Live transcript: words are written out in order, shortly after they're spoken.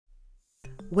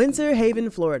Winter Haven,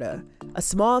 Florida, a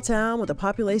small town with a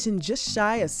population just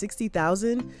shy of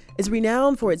 60,000, is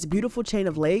renowned for its beautiful chain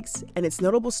of lakes and its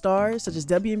notable stars such as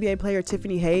WNBA player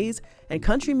Tiffany Hayes and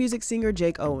country music singer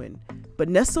Jake Owen. But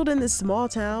nestled in this small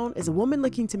town is a woman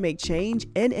looking to make change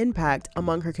and impact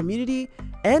among her community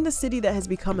and a city that has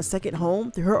become a second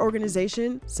home through her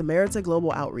organization, Samarita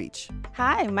Global Outreach.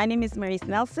 Hi, my name is Maurice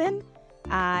Nelson.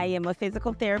 I am a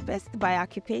physical therapist by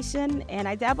occupation, and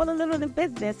I dabble a little in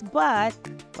business, but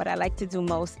what I like to do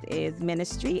most is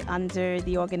ministry under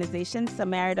the organization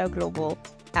Samarita Global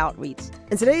Outreach.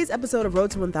 In today's episode of Road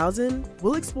to 1000,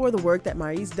 we'll explore the work that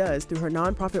Maïs does through her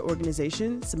nonprofit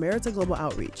organization, Samarita Global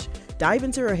Outreach, dive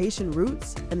into her Haitian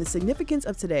roots and the significance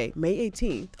of today, May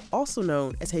 18th, also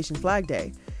known as Haitian Flag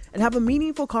Day, and have a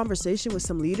meaningful conversation with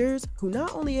some leaders who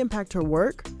not only impact her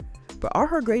work, but are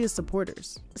her greatest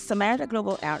supporters. Samarita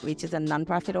Global Outreach is a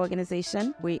nonprofit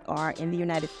organization. We are in the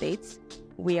United States.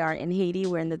 We are in Haiti.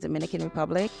 We're in the Dominican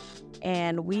Republic.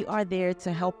 And we are there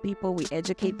to help people. We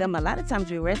educate them. A lot of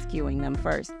times we're rescuing them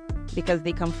first because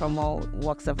they come from all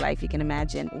walks of life, you can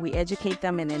imagine. We educate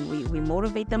them and then we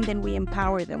motivate them, then we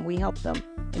empower them. We help them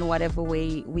in whatever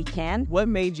way we can. What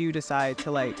made you decide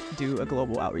to do a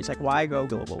global outreach? Why go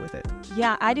global with it?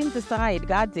 Yeah, I didn't decide.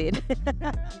 God did.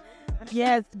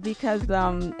 Yes, because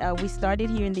we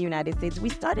started here in the United States. We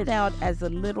started out as a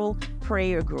little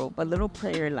prayer group, a little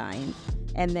prayer line.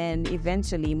 And then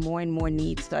eventually more and more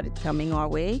needs started coming our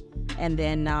way. And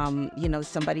then,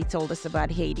 somebody told us about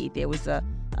Haiti. There was a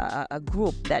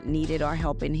group that needed our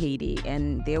help in Haiti.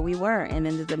 And there we were. And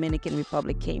then the Dominican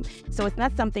Republic came. So it's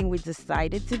not something we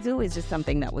decided to do. It's just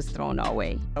something that was thrown our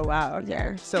way. Oh, wow. Okay.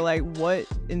 Yeah. So what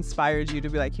inspired you to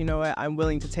be like, you know what, I'm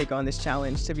willing to take on this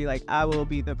challenge, to be like, I will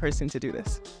be the person to do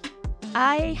this?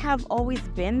 I have always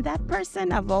been that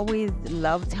person. I've always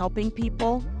loved helping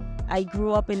people. I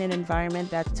grew up in an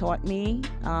environment that taught me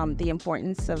the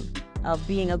importance of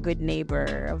being a good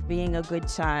neighbor, of being a good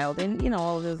child, and,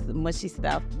 all this mushy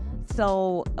stuff.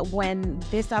 So when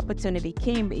this opportunity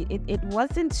came, it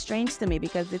wasn't strange to me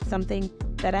because it's something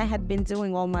that I had been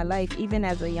doing all my life, even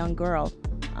as a young girl.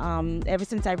 Ever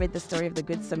since I read the story of the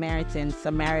Good Samaritan,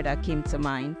 Samarita came to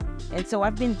mind. And so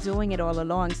I've been doing it all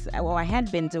along. Well, I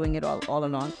had been doing it all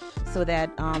along. So that,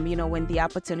 when the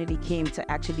opportunity came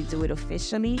to actually do it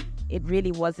officially, it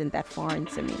really wasn't that foreign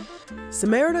to me.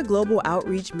 Samarita Global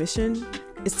Outreach mission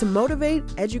is to motivate,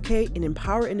 educate, and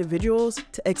empower individuals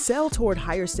to excel toward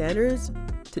higher standards,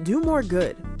 to do more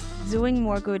good. Doing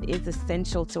more good is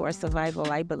essential to our survival,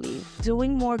 I believe.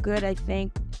 Doing more good, I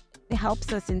think,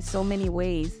 helps us in so many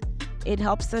ways. It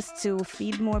helps us to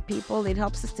feed more people. It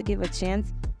helps us to give a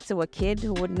chance to a kid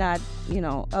who would not,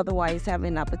 otherwise have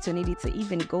an opportunity to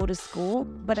even go to school.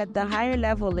 But at the higher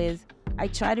level is, I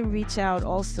try to reach out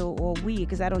also, or we,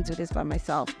 because I don't do this by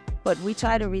myself, but we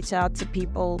try to reach out to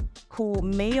people who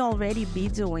may already be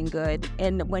doing good.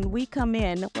 And when we come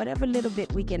in, whatever little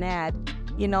bit we can add,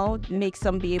 makes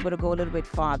them be able to go a little bit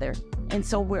farther. And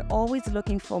so we're always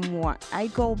looking for more. I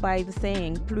go by the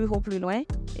saying, plus haut, plus loin.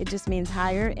 It just means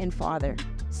higher and farther.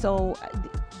 So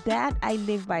that I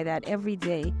live by that every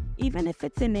day. Even if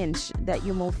it's an inch that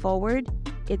you move forward,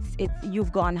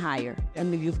 you've gone higher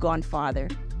and you've gone farther.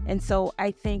 And so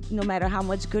I think no matter how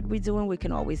much good we're doing, we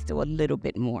can always do a little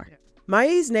bit more.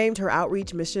 Maïs named her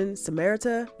outreach mission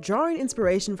Samarita, drawing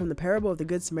inspiration from the parable of the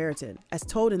Good Samaritan, as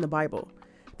told in the Bible.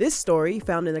 This story,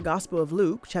 found in the Gospel of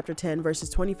Luke, chapter 10, verses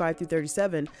 25 through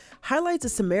 37, highlights a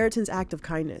Samaritan's act of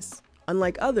kindness.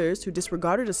 Unlike others who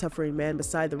disregarded a suffering man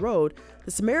beside the road, the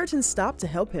Samaritan stopped to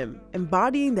help him,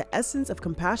 embodying the essence of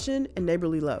compassion and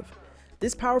neighborly love.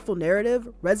 This powerful narrative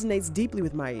resonates deeply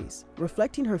with Maïs,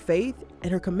 reflecting her faith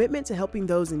and her commitment to helping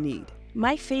those in need.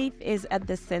 My faith is at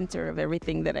the center of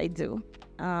everything that I do.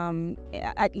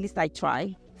 At least I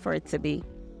try for it to be.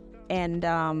 And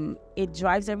it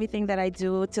drives everything that I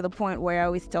do, to the point where I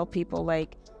always tell people,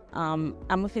 I'm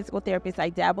a physical therapist. I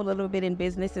dabble a little bit in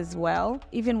business as well.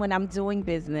 Even when I'm doing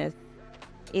business,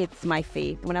 it's my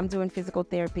faith. When I'm doing physical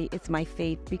therapy, it's my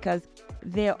faith, because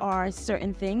there are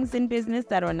certain things in business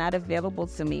that are not available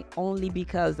to me only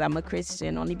because I'm a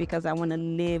Christian, only because I want to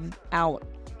live out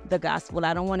the gospel.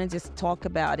 I don't want to just talk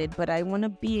about it, but I want to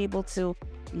be able to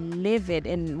live it.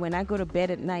 And when I go to bed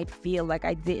at night, feel like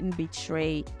I didn't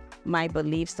betray my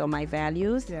beliefs or my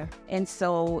values. Yeah. And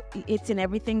so it's in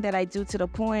everything that I do, to the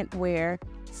point where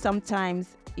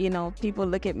sometimes, people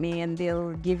look at me and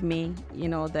they'll give me,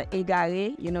 the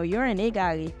égaré, you're an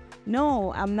égaré.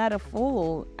 No, I'm not a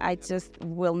fool. I just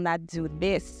will not do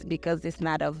this because it's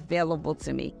not available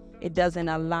to me. It doesn't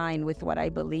align with what I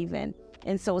believe in.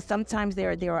 And so sometimes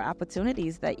there are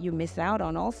opportunities that you miss out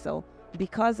on also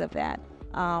because of that.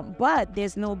 But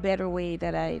there's no better way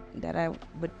that I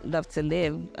would love to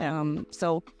live.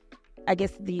 So I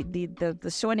guess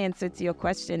the short answer to your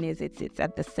question is it's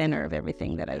at the center of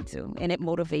everything that I do, and it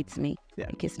motivates me. Yeah.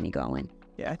 It keeps me going.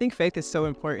 Yeah, I think faith is so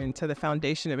important to the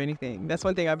foundation of anything. That's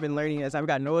one thing I've been learning as I've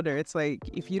gotten older. It's like,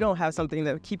 if you don't have something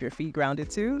that keep your feet grounded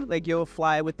to, like, you'll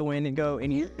fly with the wind and go,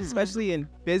 and especially in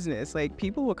business, like,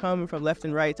 people will come from left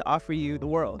and right to offer you the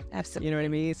world. Absolutely. You know what I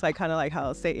mean? It's like kind of like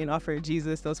how Satan offered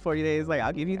Jesus those 40 days, like,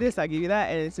 I'll give you this, I'll give you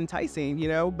that, and it's enticing, you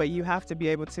know, but you have to be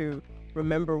able to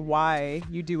remember why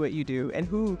you do what you do and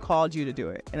who called you to do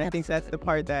it. And I think that's the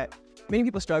part that many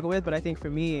people struggle with, but I think for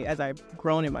me, as I've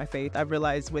grown in my faith, I've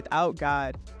realized without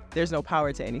God, there's no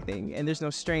power to anything and there's no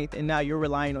strength. And now you're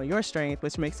relying on your strength,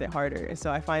 which makes it harder. And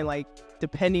so I find like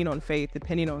depending on faith,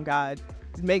 depending on God,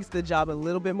 it makes the job a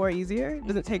little bit more easier. It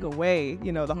doesn't take away,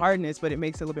 you know, the hardness, but it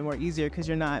makes it a little bit more easier because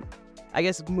you're not, I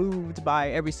guess, moved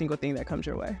by every single thing that comes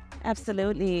your way.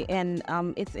 Absolutely. And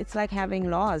it's like having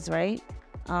laws, right?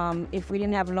 If we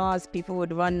didn't have laws, people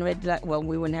would run red light. Well,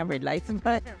 we wouldn't have red lights,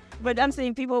 but I'm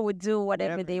saying people would do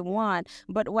whatever they want.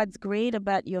 But what's great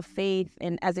about your faith,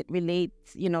 and as it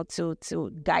relates, you know,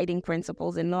 to guiding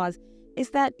principles and laws, is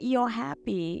that you're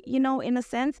happy, you know, in a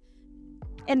sense.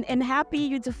 And happy,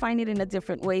 you define it in a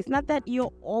different way. It's not that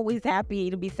you're always happy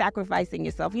to be sacrificing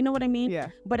yourself. You know what I mean? Yeah.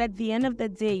 But at the end of the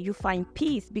day, you find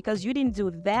peace because you didn't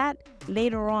do that.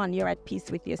 Later on, you're at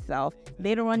peace with yourself.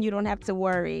 Later on, you don't have to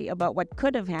worry about what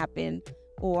could have happened,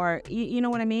 or you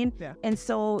know what I mean? Yeah. And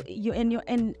so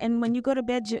and when you go to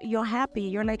bed, you're happy.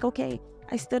 You're like, okay,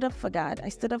 I stood up for God. I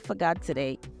stood up for God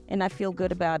today, and I feel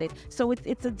good about it. So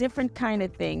it's a different kind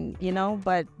of thing, you know,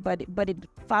 but it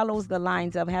follows the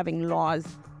lines of having laws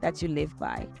that you live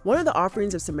by. One of the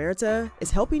offerings of Samarita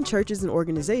is helping churches and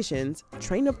organizations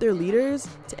train up their leaders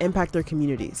to impact their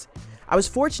communities. I was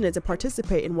fortunate to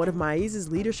participate in one of Mawozos'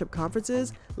 leadership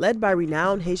conferences led by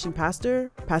renowned Haitian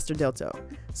pastor, Pastor Delto,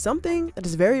 something that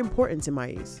is very important to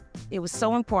Mawozos. It was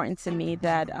so important to me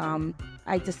that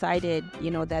I decided, you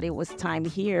know, that it was time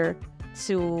here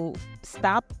to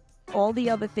stop all the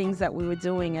other things that we were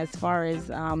doing as far as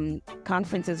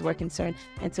conferences were concerned,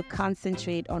 and to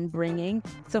concentrate on bringing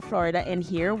to Florida and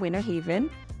here, Winter Haven,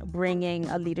 bringing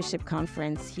a leadership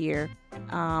conference here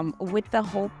with the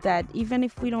hope that even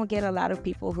if we don't get a lot of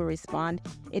people who respond,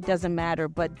 it doesn't matter.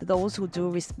 But those who do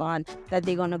respond, that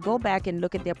they're going to go back and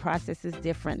look at their processes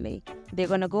differently. They're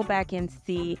going to go back and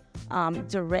see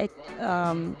direct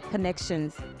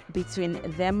connections between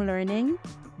them learning,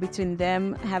 between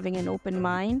them having an open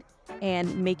mind,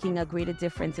 and making a greater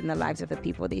difference in the lives of the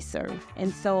people they serve.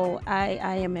 And so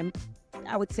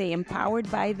I would say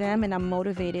empowered by them, and I'm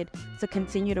motivated to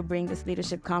continue to bring this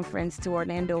leadership conference to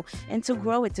Orlando and to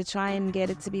grow it, to try and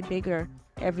get it to be bigger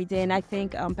every day. And I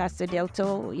think Pastor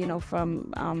Delto, you know,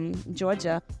 from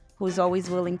Georgia, who's always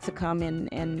willing to come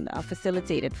and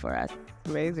facilitate it for us.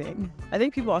 Amazing. I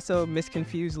think people also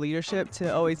misconfuse leadership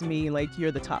to always mean like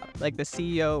you're the top, like the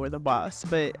CEO or the boss.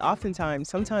 But oftentimes,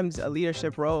 sometimes a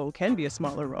leadership role can be a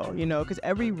smaller role, you know, because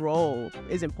every role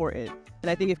is important. And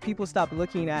I think if people stop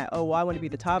looking at, oh, well, I want to be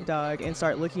the top dog, and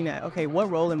start looking at, okay, what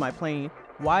role am I playing?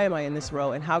 Why am I in this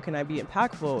role? And how can I be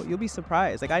impactful? You'll be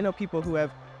surprised. Like, I know people who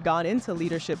have gone into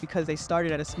leadership because they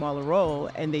started at a smaller role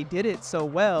and they did it so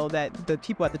well that the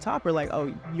people at the top are like,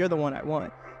 oh, you're the one I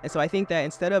want. And so I think that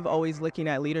instead of always looking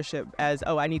at leadership as,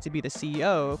 oh, I need to be the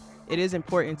CEO, it is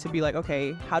important to be like,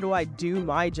 okay, how do I do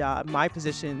my job, my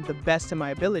position, the best to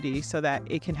my ability so that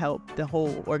it can help the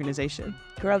whole organization?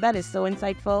 Girl, that is so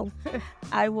insightful.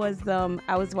 I was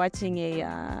watching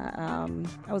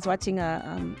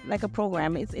like a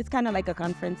program. It's kind of like a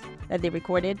conference that they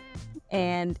recorded,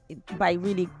 and by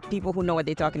really people who know what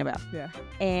they're talking about. Yeah.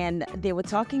 And they were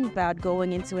talking about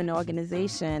going into an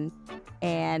organization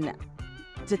and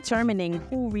determining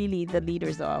who really the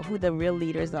leaders are, who the real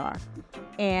leaders are.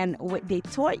 And what they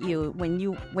taught you when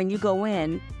you go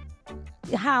in,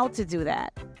 how to do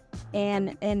that.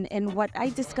 And what I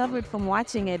discovered from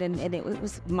watching it, and it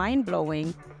was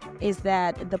mind-blowing, is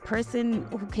that the person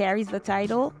who carries the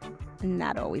title,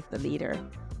 not always the leader.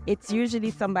 It's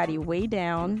usually somebody way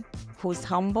down, who's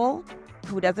humble,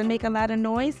 who doesn't make a lot of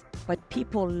noise, but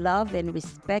people love and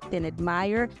respect and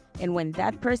admire. And when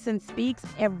that person speaks,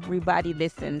 everybody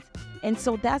listens. And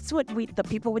so that's what the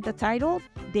people with the title,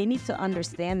 they need to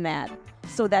understand that,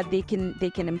 so that they can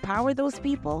empower those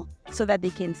people, so that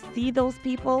they can see those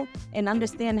people and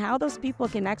understand how those people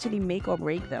can actually make or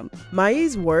break them.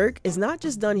 Mawozos' work is not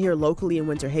just done here locally in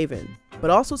Winter Haven,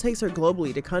 but also takes her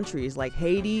globally to countries like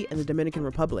Haiti and the Dominican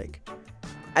Republic.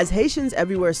 As Haitians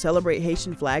everywhere celebrate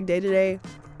Haitian Flag Day today,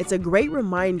 it's a great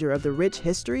reminder of the rich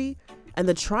history and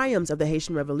the triumphs of the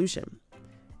Haitian Revolution.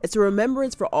 It's a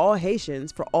remembrance for all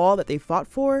Haitians for all that they fought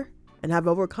for and have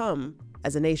overcome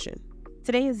as a nation.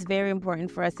 Today is very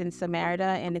important for us in Samarita,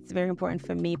 and it's very important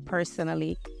for me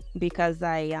personally because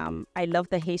I love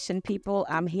the Haitian people.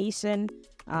 I'm Haitian.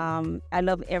 I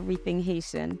love everything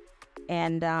Haitian,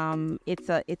 and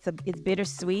it's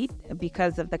bittersweet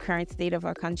because of the current state of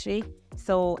our country.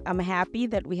 So I'm happy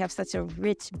that we have such a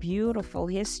rich, beautiful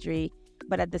history,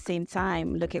 but at the same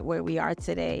time, look at where we are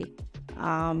today.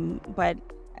 But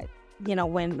you know,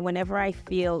 whenever I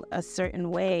feel a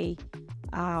certain way,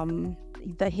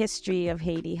 the history of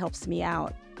Haiti helps me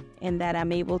out, in that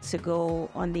I'm able to go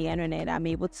on the internet, I'm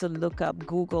able to look up,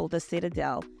 Google the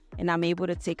Citadel, and I'm able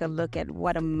to take a look at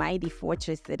what a mighty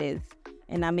fortress it is.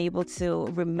 And I'm able to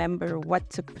remember what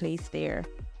took place there,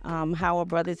 how our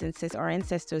brothers and our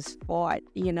ancestors fought,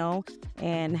 you know,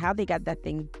 and how they got that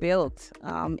thing built.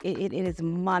 It is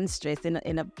monstrous in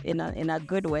a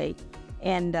good way.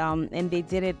 And they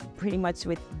did it pretty much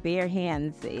with bare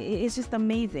hands. It's just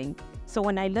amazing. So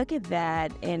when I look at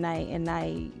that and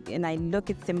I look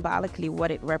at symbolically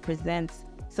what it represents,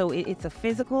 so it's a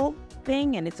physical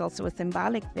thing and it's also a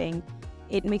symbolic thing.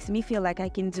 It makes me feel like I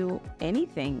can do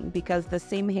anything because the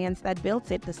same hands that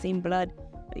built it, the same blood,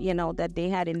 you know, that they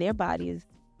had in their bodies,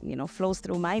 you know, flows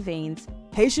through my veins.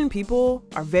 Haitian people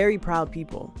are very proud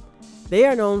people. They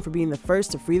are known for being the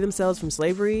first to free themselves from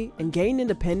slavery and gain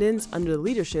independence under the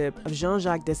leadership of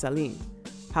Jean-Jacques Dessalines.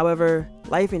 However,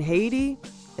 life in Haiti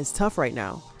is tough right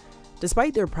now.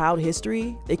 Despite their proud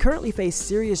history, they currently face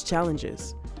serious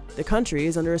challenges. The country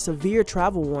is under a severe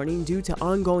travel warning due to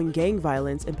ongoing gang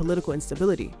violence and political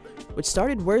instability, which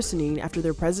started worsening after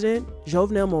their president,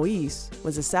 Jovenel Moïse,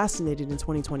 was assassinated in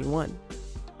 2021.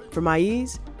 For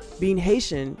Moïse, being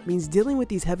Haitian means dealing with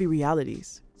these heavy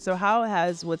realities. So how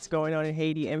has what's going on in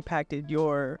Haiti impacted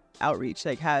your outreach?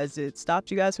 Like, has it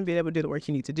stopped you guys from being able to do the work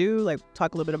you need to do? Like,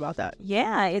 talk a little bit about that.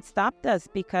 Yeah, it stopped us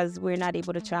because we're not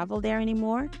able to travel there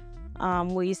anymore.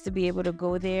 We used to be able to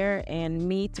go there and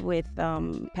meet with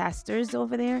pastors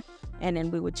over there, and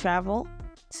then we would travel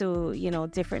to, you know,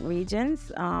 different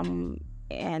regions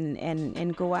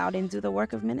and go out and do the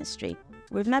work of ministry.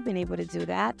 We've not been able to do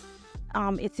that.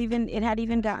 It had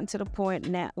even gotten to the point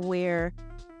where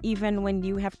even when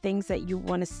you have things that you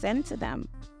want to send to them,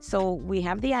 so we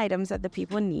have the items that the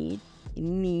people need,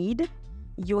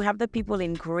 you have the people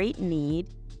in great need,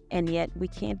 and yet we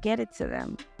can't get it to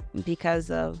them because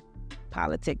of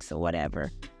politics or whatever.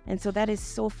 And so that is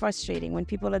so frustrating when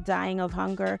people are dying of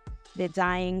hunger, they're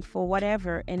dying for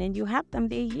whatever, and then you have them,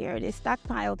 they're here, they're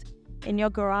stockpiled in your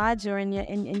garage or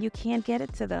and you can't get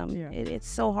it to them. Yeah. It's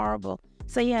so horrible.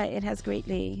 So yeah, it has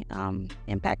greatly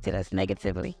impacted us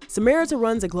negatively. Samarita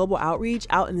runs a global outreach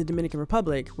out in the Dominican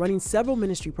Republic, running several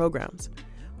ministry programs.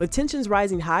 With tensions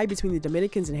rising high between the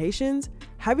Dominicans and Haitians,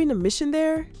 having a mission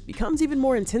there becomes even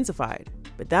more intensified.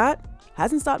 But that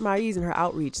hasn't stopped Moïse in her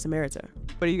outreach, Samarita.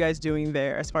 What are you guys doing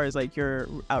there as far as like your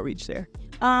outreach there?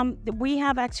 We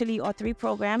have actually all three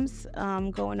programs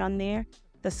going on there.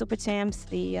 The Super Champs,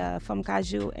 the Femme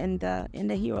Caju, and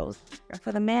the Heroes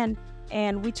for the men.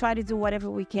 And we try to do whatever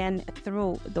we can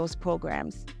through those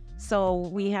programs. So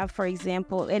we have, for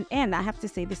example, and I have to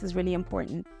say this is really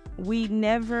important, we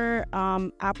never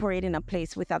operate in a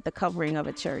place without the covering of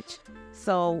a church.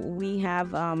 So we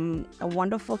have a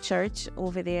wonderful church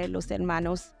over there, Los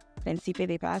Hermanos Príncipe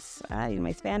de Paz, in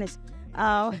my Spanish.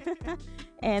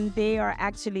 And there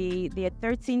are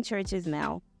 13 churches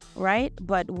now, right?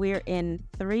 But we're in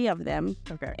 3 of them.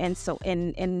 Okay. And so,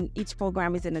 and each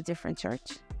program is in a different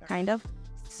church, kind of.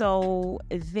 So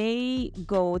they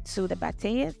go to the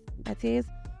Bates,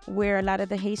 where a lot of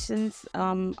the Haitians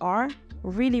are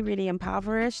really, really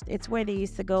impoverished. It's where they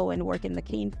used to go and work in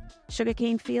the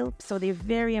sugarcane field. So they're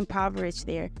very impoverished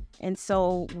there. And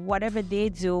so whatever they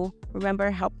do,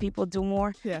 remember, help people do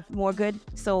more good.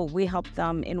 So we help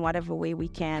them in whatever way we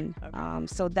can. Okay.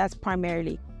 So that's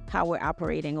primarily how we're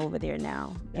operating over there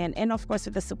now. And of course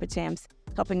with the Super Champs,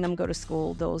 helping them go to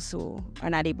school, those who are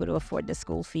not able to afford the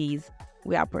school fees.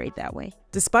 We operate that way.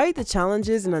 Despite the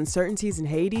challenges and uncertainties in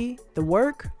Haiti, the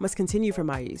work must continue for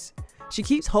Moïse. She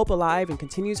keeps hope alive and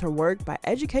continues her work by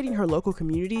educating her local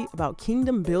community about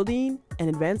kingdom building and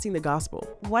advancing the gospel.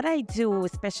 What I do,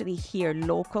 especially here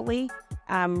locally,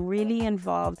 I'm really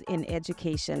involved in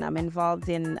education. I'm involved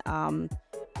in,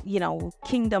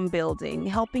 kingdom building,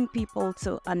 helping people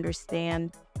to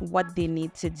understand what they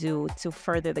need to do to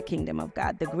further the kingdom of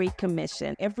God. The Great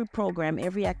Commission, every program,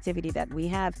 every activity that we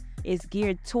have is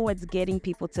geared towards getting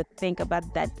people to think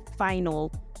about that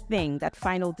final thing, that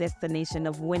final destination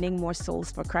of winning more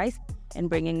souls for Christ and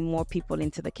bringing more people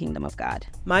into the kingdom of God.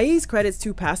 Mawozos credits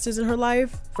 2 pastors in her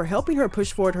life for helping her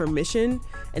push forward her mission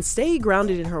and stay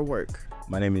grounded in her work.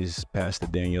 My name is Pastor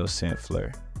Daniel St.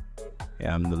 Fleur, and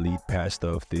I'm the lead pastor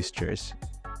of this church,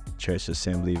 Church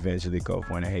Assembly Evangelical of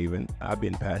Winter Haven. I've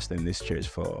been pastoring this church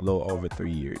for a little over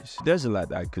 3 years. There's a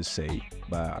lot I could say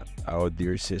about our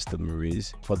dear sister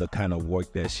Maurice for the kind of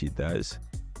work that she does.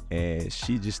 And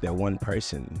she's just that one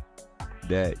person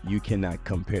that you cannot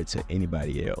compare to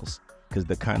anybody else because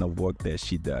the kind of work that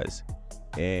she does.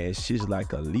 And she's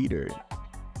like a leader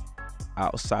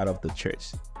outside of the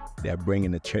church that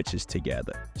bringing the churches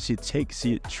together. She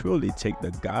truly take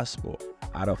the gospel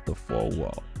out of the four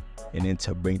wall and then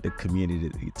to bring the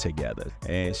community together.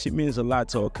 And she means a lot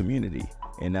to our community.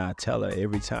 And I tell her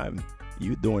every time,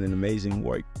 you're doing an amazing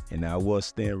work, and I will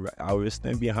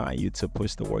stand behind you to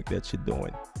push the work that you're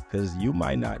doing, because you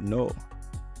might not know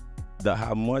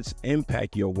how much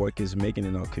impact your work is making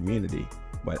in our community.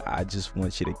 But I just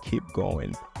want you to keep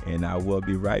going, and I will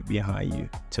be right behind you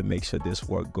to make sure this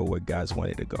work go where God's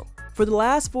wanted to go. For the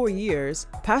last 4 years,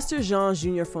 Pastor Jean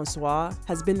Jr. Francois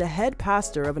has been the head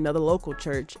pastor of another local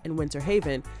church in Winter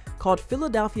Haven called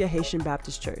Philadelphia Haitian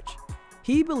Baptist Church.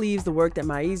 He believes the work that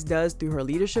Mawozos does through her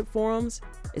leadership forums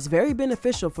is very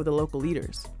beneficial for the local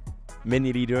leaders.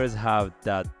 Many leaders have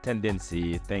that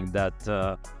tendency, think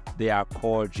that they are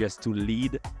called just to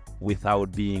lead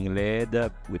without being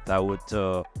led, without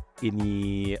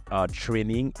any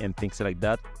training and things like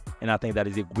that. And I think that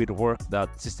is a great work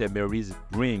that Sister Maurice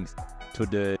brings to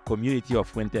the community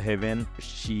of Winter Haven.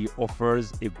 She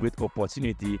offers a great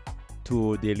opportunity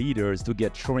to the leaders to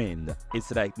get trained.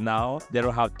 It's like now they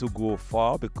don't have to go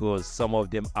far because some of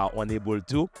them are unable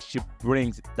to. She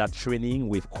brings that training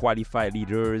with qualified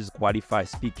leaders, qualified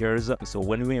speakers. So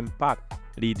when we impact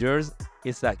leaders,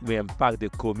 it's like we impact the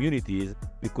communities,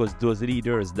 because those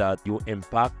leaders that you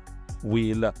impact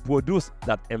will produce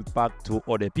that impact to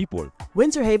other people.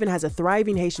 Winter Haven has a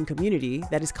thriving Haitian community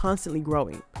that is constantly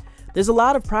growing. There's a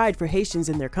lot of pride for Haitians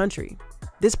in their country.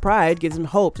 This pride gives them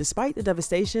hope despite the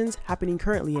devastations happening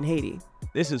currently in Haiti.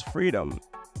 This is freedom.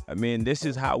 I mean, this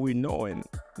is how we know it.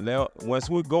 Once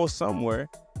we go somewhere,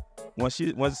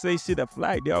 once they see the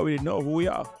flag, they already know who we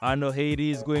are. I know Haiti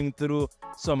is going through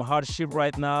some hardship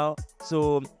right now.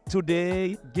 So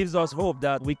today gives us hope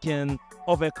that we can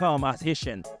overcome as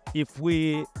Haitians. If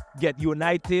we get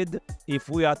united, if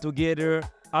we are together,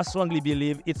 I strongly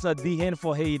believe it's at the end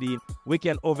for Haiti. We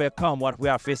can overcome what we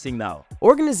are facing now.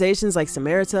 Organizations like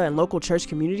Samarita and local church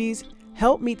communities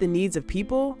help meet the needs of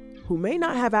people who may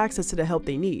not have access to the help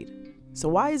they need. So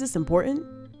why is this important?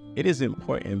 It is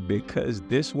important because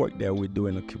this work that we do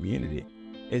in the community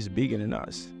is bigger than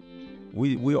us.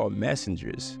 We are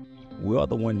messengers. We are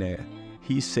the one that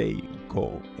he say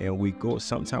go, and we go.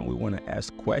 Sometimes we want to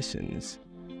ask questions.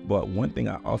 But one thing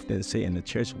I often say in the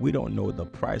church, we don't know the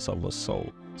price of a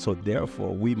soul. So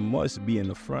therefore, we must be in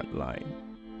the front line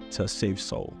to save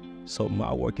soul. So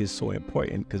my work is so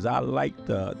important because I like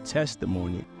the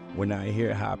testimony when I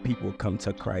hear how people come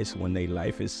to Christ when their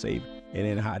life is saved and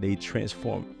then how they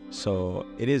transform. So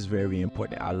it is very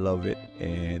important. I love it.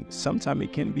 And sometimes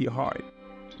it can be hard.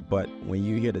 But when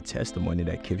you hear the testimony,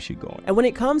 that keeps you going. And when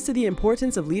it comes to the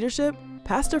importance of leadership,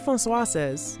 Pastor Francois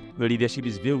says, Leadership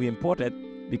is very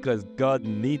important because God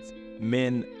needs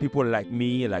men, people like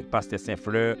me, like Pastor St.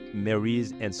 Fleur,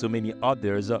 Mary's, and so many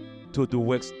others to do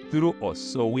works through us.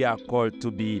 So we are called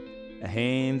to be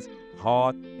hands,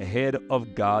 heart, head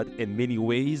of God in many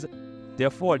ways.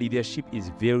 Therefore, leadership is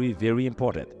very, very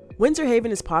important. Winter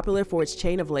Haven is popular for its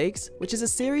chain of lakes, which is a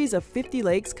series of 50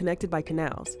 lakes connected by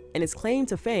canals, and is claimed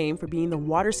to fame for being the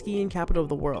water skiing capital of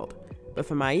the world. But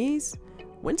for Mawozos,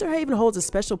 Winter Haven holds a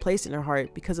special place in her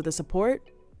heart because of the support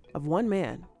of one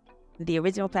man. The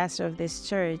original pastor of this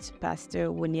church, Pastor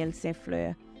Winiel St.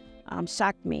 Fleur,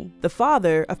 shocked me. The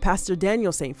father of Pastor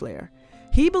Daniel St. Fleur.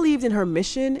 He believed in her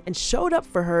mission and showed up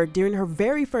for her during her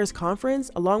very first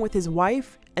conference along with his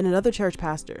wife and another church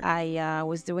pastor. I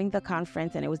was doing the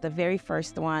conference, and it was the very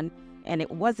first one, and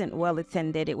it wasn't well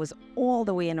attended. It was all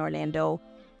the way in Orlando.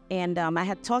 And I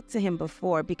had talked to him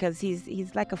before because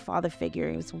he's like a father figure.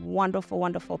 He was a wonderful,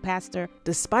 wonderful pastor.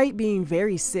 Despite being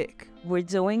very sick. We're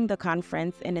doing the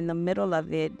conference, and in the middle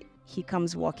of it, he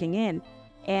comes walking in.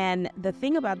 And the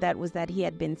thing about that was that he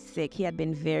had been sick. He had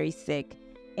been very sick.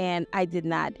 And I did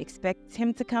not expect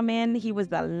him to come in. He was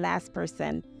the last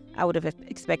person I would have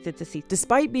expected to see.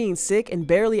 Despite being sick and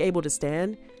barely able to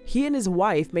stand, he and his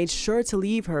wife made sure to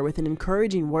leave her with an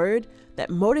encouraging word that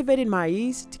motivated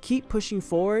Mawozos to keep pushing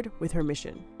forward with her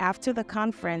mission. After the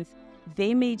conference,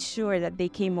 they made sure that they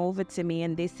came over to me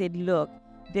and they said, look,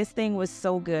 this thing was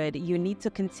so good. You need to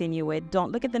continue it.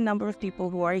 Don't look at the number of people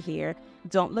who are here.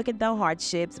 Don't look at the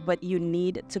hardships, but you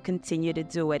need to continue to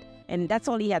do it. And that's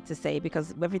all he had to say,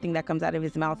 because everything that comes out of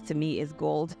his mouth to me is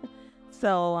gold.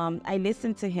 So I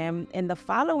listened to him. And the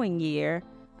following year,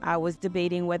 I was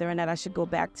debating whether or not I should go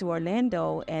back to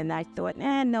Orlando. And I thought,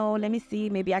 no, let me see.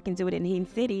 Maybe I can do it in Haiti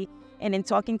City. And in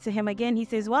talking to him again, he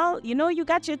says, well, you know, you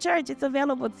got your church. It's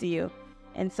available to you.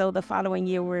 And so the following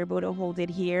year, we were able to hold it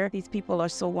here. These people are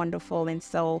so wonderful. And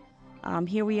so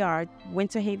here we are.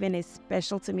 Winter Haven is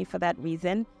special to me for that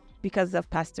reason, because of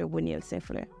Pastor Wuniel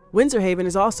Sefler. Winter Haven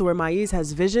is also where Mawozos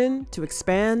has vision to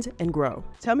expand and grow.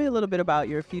 Tell me a little bit about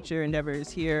your future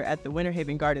endeavors here at the Winter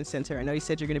Haven Garden Center. I know you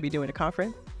said you're going to be doing a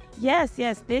conference. Yes.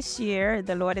 This year,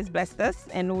 the Lord has blessed us,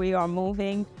 and we are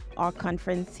moving our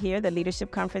conference here, the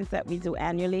leadership conference that we do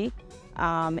annually.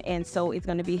 And so it's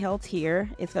going to be held here.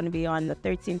 It's going to be on the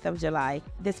 13th of July.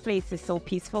 This place is so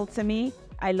peaceful to me.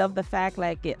 I love the fact,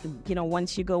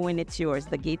 once you go in, it's yours.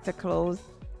 The gates are closed,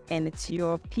 and it's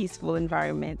your peaceful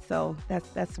environment. So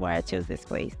that's why I chose this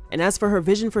place. And as for her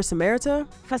vision for Samarita?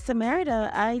 For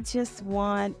Samarita, I just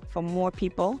want for more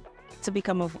people to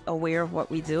become aware of what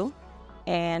we do,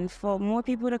 and for more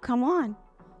people to come on.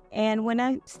 And when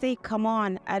I say come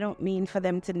on, I don't mean for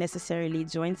them to necessarily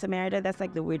join Samarita. That's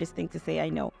like the weirdest thing to say, I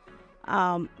know.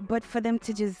 But for them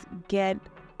to just get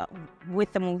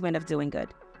with the movement of doing good.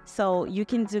 So you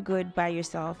can do good by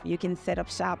yourself. You can set up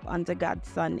shop under God's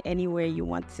Son anywhere you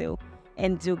want to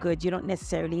and do good. You don't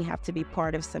necessarily have to be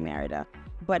part of Samarita.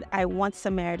 But I want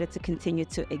Samarita to continue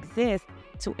to exist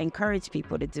to encourage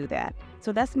people to do that.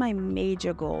 So that's my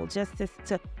major goal, just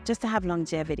to have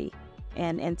longevity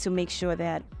and to make sure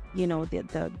that, you know,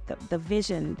 the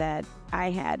vision that I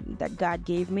had, that God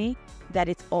gave me, that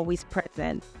it's always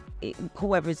present.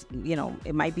 Whoever's, you know,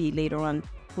 it might be later on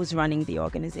who's running the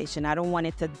organization. I don't want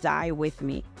it to die with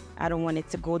me. I don't want it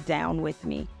to go down with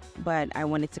me, but I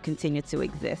want it to continue to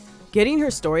exist. Getting her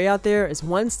story out there is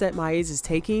one step Mawozos is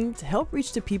taking to help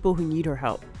reach the people who need her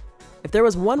help. If there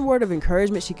was one word of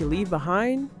encouragement she could leave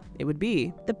behind, it would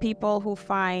be the people who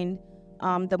find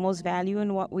the most value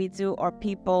in what we do are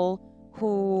people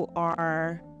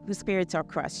whose spirits are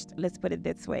crushed. Let's put it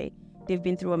this way. They've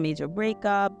been through a major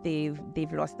breakup, they've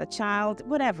lost a child,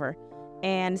 whatever.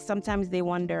 And sometimes they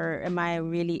wonder, am I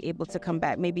really able to come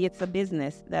back? Maybe it's a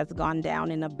business that's gone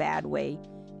down in a bad way.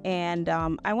 And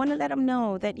I want to let them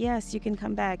know that, yes, you can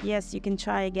come back. Yes, you can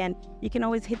try again. You can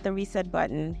always hit the reset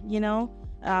button, you know?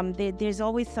 There's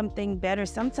always something better.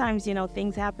 Sometimes, you know,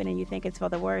 things happen and you think it's for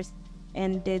the worst.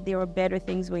 And there are better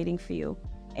things waiting for you.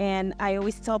 And I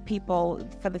always tell people,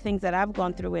 for the things that I've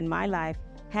gone through in my life,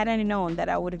 had I known that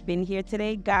I would have been here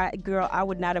today, girl, I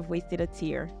would not have wasted a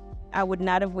tear. I would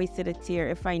not have wasted a tear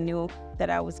if I knew that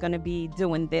I was going to be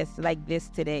doing this like this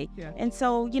today. Yeah. And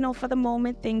so, you know, for the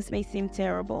moment, things may seem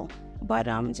terrible, but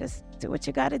just do what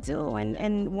you got to do,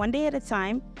 and one day at a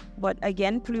time. But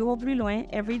again, plus haut, plus loin,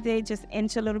 every day just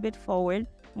inch a little bit forward,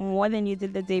 more than you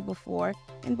did the day before.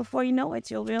 And before you know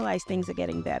it, you'll realize things are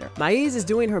getting better. Mawozos is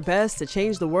doing her best to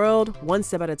change the world one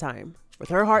step at a time. With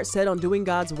her heart set on doing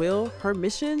God's will, her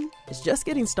mission is just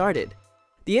getting started.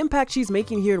 The impact she's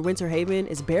making here in Winter Haven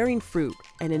is bearing fruit,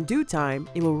 and in due time,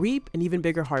 it will reap an even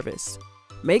bigger harvest.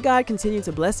 May God continue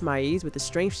to bless Mawozos with the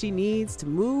strength she needs to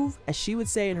move, as she would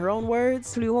say in her own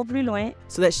words, plus haut, plus loin,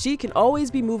 so that she can always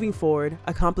be moving forward,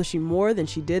 accomplishing more than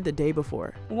she did the day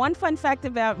before. One fun fact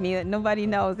about me that nobody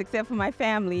knows except for my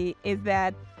family is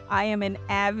that I am an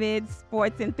avid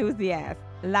sports enthusiast.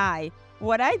 Lie.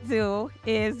 What I do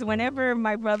is whenever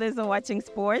my brothers are watching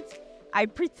sports, I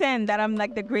pretend that I'm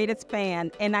like the greatest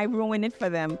fan, and I ruin it for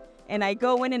them. And I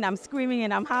go in and I'm screaming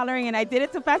and I'm hollering, and I did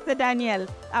it to Pastor Daniel.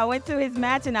 I went to his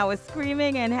match and I was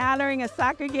screaming and hollering a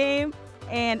soccer game,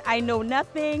 and I know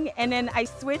nothing. And then I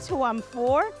switch who I'm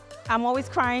for. I'm always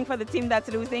crying for the team that's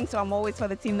losing, so I'm always for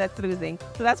the team that's losing.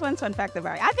 So that's one fun fact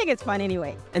about it. I think it's fun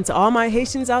anyway. And to all my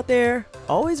Haitians out there,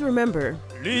 always remember,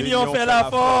 l'union fait la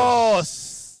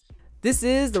force. This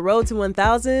is the road to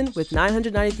 1,000 with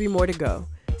 993 more to go.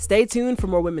 Stay tuned for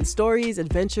more women's stories,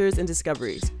 adventures, and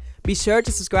discoveries. Be sure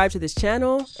to subscribe to this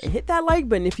channel and hit that like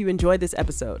button if you enjoyed this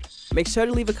episode. Make sure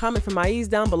to leave a comment for Mawozos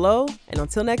down below. And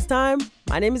until next time,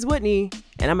 my name is Whitney,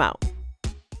 and I'm out.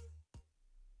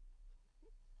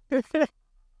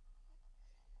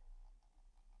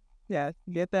 Yeah,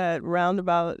 get that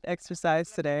roundabout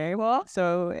exercise today. Well,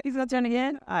 so He's gonna turn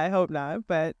again? I hope not,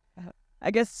 but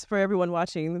I guess for everyone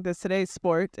watching, today's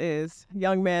sport is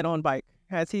young man on bike.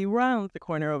 as he rounds the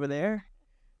corner over there.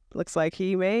 Looks like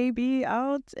he may be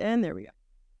out, and there we go.